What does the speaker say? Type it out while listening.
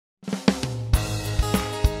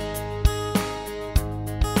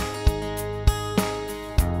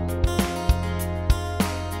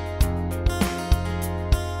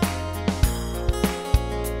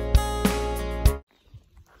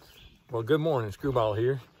Well, good morning, Screwball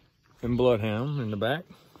here, and Bloodhound in the back.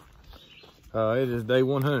 It is day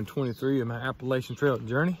 123 of my Appalachian Trail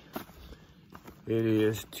journey. It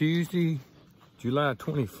is Tuesday, July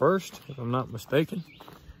 21st, if I'm not mistaken.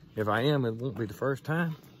 If I am, it won't be the first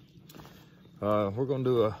time. We're gonna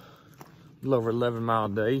do a little over 11-mile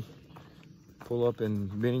day. Pull up in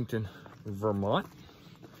Bennington, Vermont.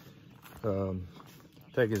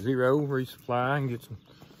 Take a zero, resupply, and get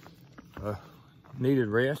some needed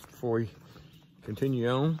rest before we continue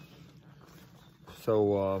on.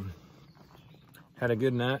 So had a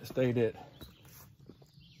good night, stayed at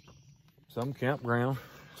some campground,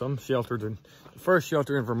 some shelter, the first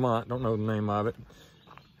shelter in Vermont, don't know the name of it.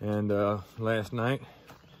 And last night,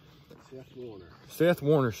 Seth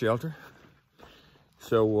Warner shelter.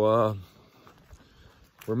 So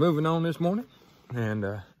we're moving on this morning, and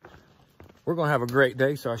we're gonna have a great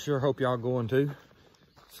day, so I sure hope y'all going too.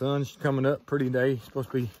 Sun's coming up, pretty day, supposed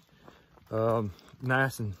to be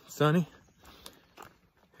nice and sunny.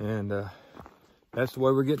 And that's the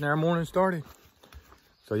way we're getting our morning started.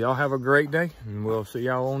 So y'all have a great day, and we'll see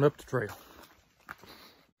y'all on up the trail.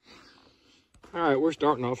 All right, we're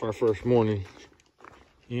starting off our first morning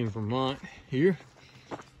in Vermont here.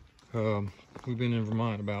 We've been in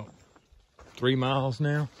Vermont about 3 miles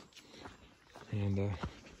now, and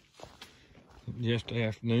yesterday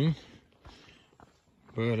afternoon.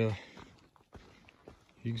 But you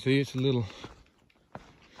can see it's a little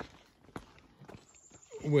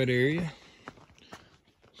wet area.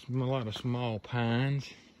 A lot of small pines.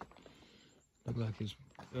 Look like it's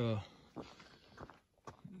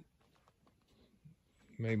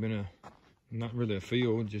maybe in not really a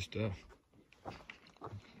field, just they're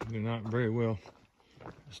not very well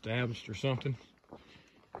established or something.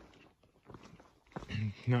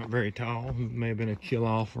 Not very tall. It may have been a kill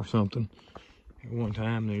off or something. At one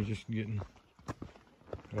time they're just getting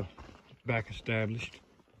back established.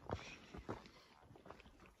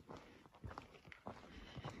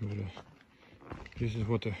 But this is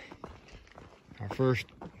what our first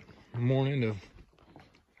morning of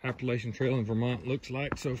Appalachian Trail in Vermont looks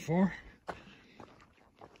like so far.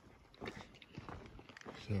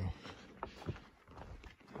 So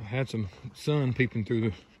I had some sun peeping through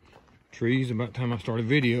the trees about the time I started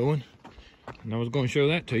videoing, and I was going to show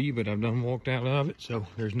that to you, but I've done walked out of it, so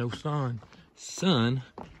there's no sun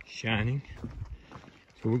shining.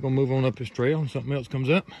 So we're gonna move on up this trail, and something else comes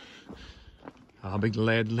up, I'll be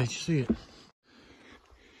glad to let you see it.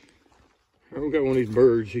 I've got one of these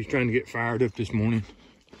birds. He's trying to get fired up this morning.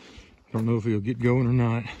 Don't know if he'll get going or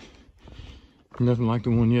not. Nothing like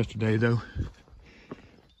the one yesterday though.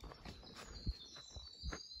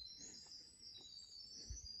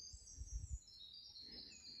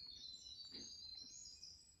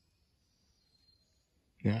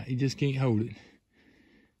 Nah, he just can't hold it.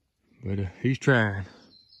 But he's trying.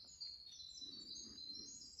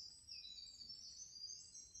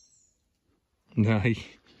 No, he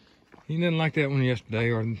didn't like that one yesterday,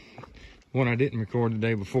 or the one I didn't record the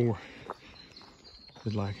day before.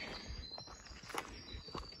 It's like,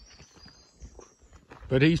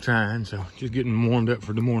 but he's trying, so just getting warmed up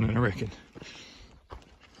for the morning, I reckon.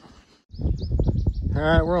 All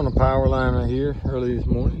right, we're on the power line right here early this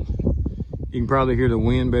morning. You can probably hear the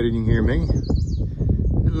wind better than you can hear me.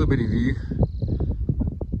 A little bitty view.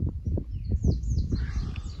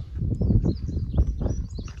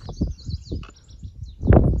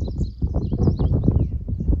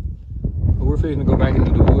 We're fixing to go back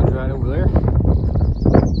into the woods right over there.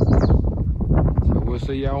 So we'll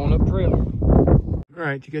see y'all on up trail. All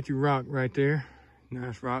right, you got your rock right there.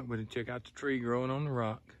 Nice rock, but check out the tree growing on the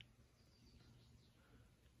rock.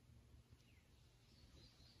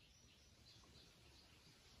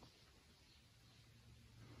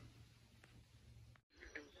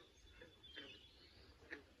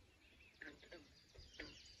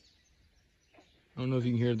 I don't know if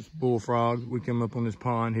you can hear the bullfrogs. We come up on this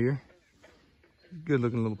pond here. Good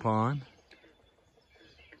looking little pond.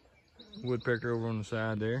 Woodpecker over on the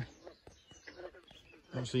side there.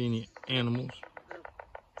 Don't see any animals.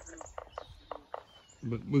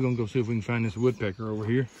 But we're gonna go see if we can find this woodpecker over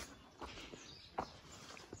here.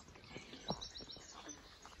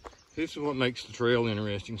 This is what makes the trail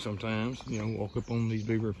interesting sometimes. You know, walk up on these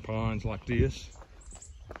bigger ponds like this.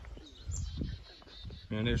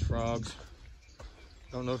 And there's frogs.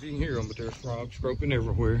 Don't know if you can hear them, but there's frogs croaking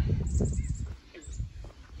everywhere.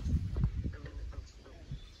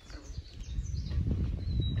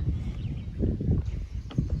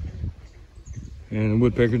 And the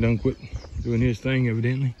woodpecker done quit doing his thing,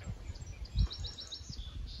 evidently.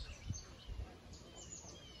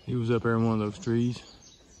 He was up there in one of those trees.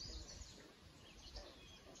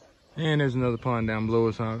 And there's another pond down below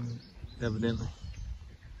us, evidently.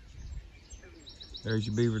 There's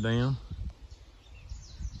your beaver dam.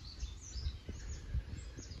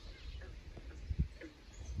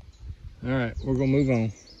 All right, we're gonna move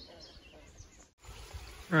on.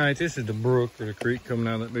 All right, this is the brook or the creek coming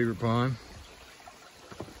out of that beaver pond.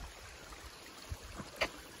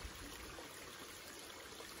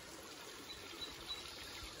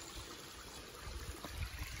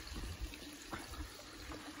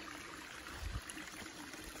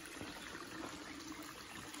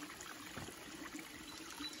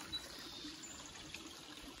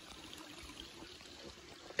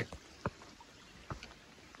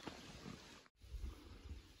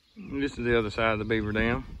 And this is the other side of the beaver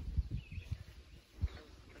dam.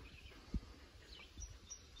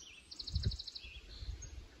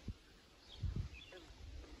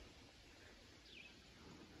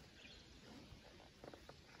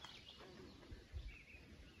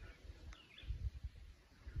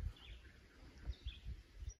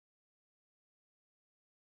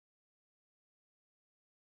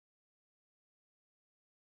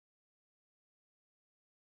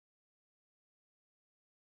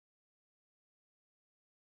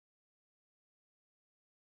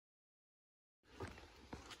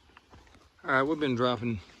 All right, we've been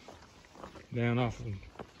dropping down off of the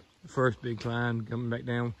first big climb, coming back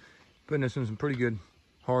down, putting us in some pretty good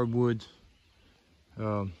hardwoods.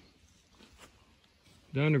 The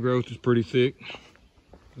undergrowth is pretty thick.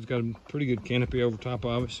 It's got a pretty good canopy over top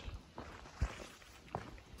of us.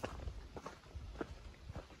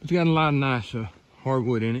 It's got a lot of nice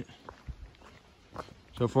hardwood in it.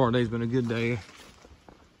 So far, today's been a good day.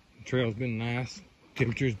 The trail's been nice.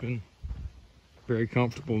 Temperature's been very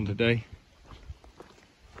comfortable today.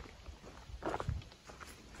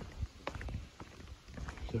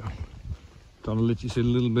 So, thought I'd let you see a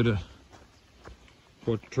little bit of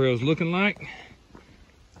what the trail's looking like.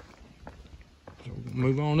 So we'll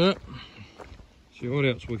move on up, see what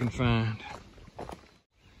else we can find.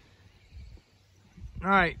 All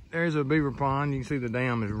right, there's a beaver pond. You can see the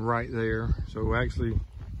dam is right there. So actually,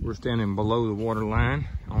 we're standing below the water line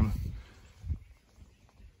on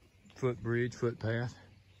a footpath.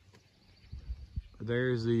 But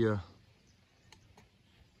there's the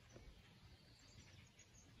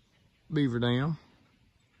beaver dam.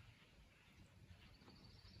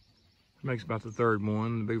 Makes about the third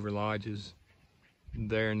one. The beaver lodge is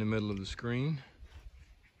there in the middle of the screen.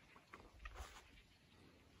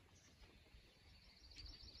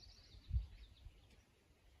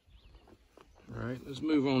 All right, let's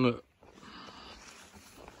move on up.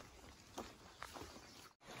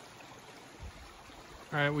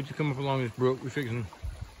 All right, we just come up along this brook. We're fixing to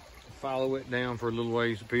follow it down for a little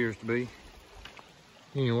ways, appears to be.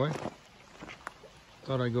 Anyway,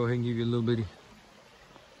 thought I'd go ahead and give you a little bitty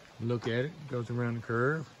look at it. It goes around the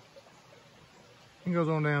curve. It goes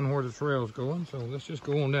on down where the trail's going. So let's just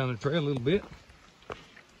go on down the trail a little bit.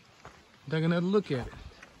 Take another look at it.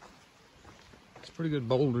 It's pretty good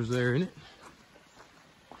boulders there, isn't it?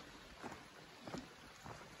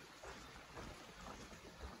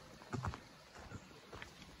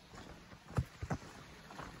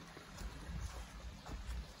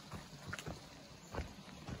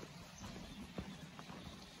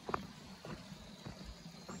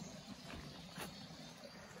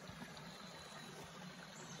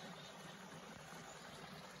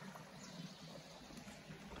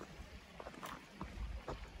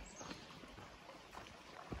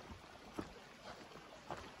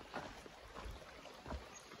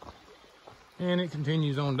 And it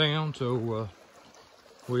continues on down, so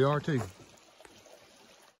we are too.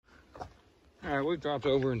 All right, we've dropped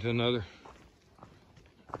over into another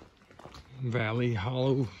valley,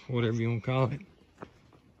 hollow, whatever you want to call it.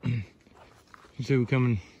 You see we're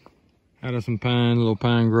coming out of some pine, a little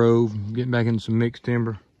pine grove, getting back into some mixed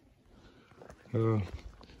timber. You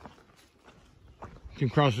can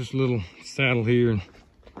cross this little saddle here and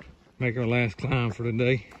make our last climb for the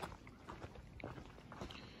day.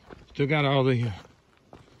 Still got all the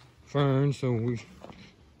ferns, so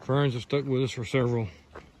ferns have stuck with us for several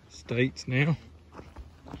states now.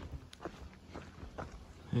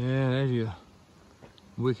 Yeah, there's your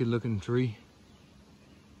wicked looking tree.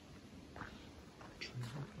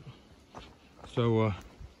 So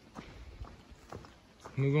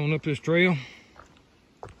move on up this trail.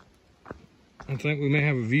 I think we may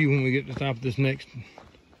have a view when we get to the top of this next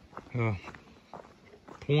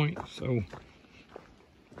point, so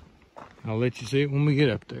I'll let you see it when we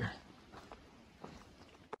get up there.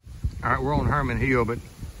 All right, we're on Herman Hill, but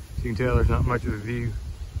you can tell there's not much of a view.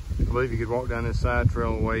 I believe you could walk down this side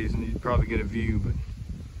trail a ways and you'd probably get a view, but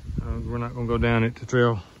we're not gonna go down it. The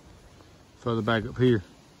trail further back up here.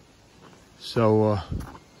 So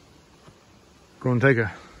gonna take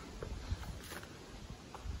a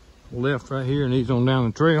left right here and ease on down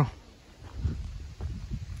the trail.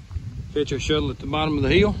 Catch our shuttle at the bottom of the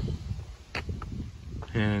hill,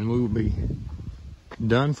 and we will be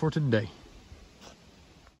done for today.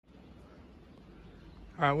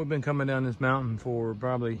 All right, we've been coming down this mountain for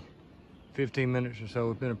probably 15 minutes or so.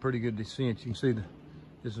 It's been a pretty good descent. You can see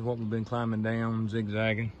this is what we've been climbing down,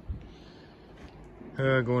 zigzagging.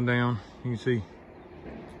 Going down, you can see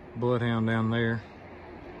Bloodhound down there.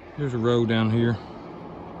 There's a road down here.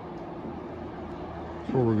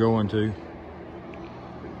 That's where we're going to.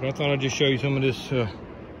 But I thought I'd just show you some of this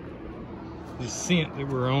descent that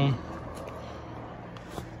we're on.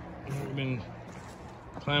 We've been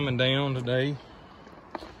climbing down today.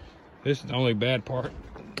 This is the only bad part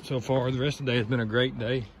so far. The rest of the day has been a great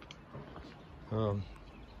day. So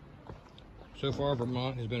far,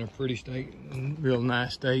 Vermont has been a pretty state, real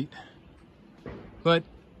nice state. But,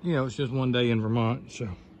 you know, it's just one day in Vermont, so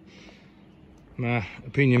my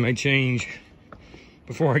opinion may change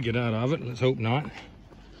before I get out of it. Let's hope not.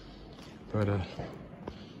 But, like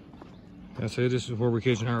I said, this is where we're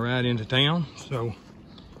catching our ride into town. So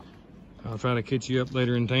I'll try to catch you up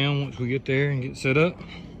later in town once we get there and get set up.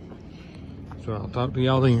 So I'll talk to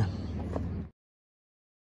y'all then.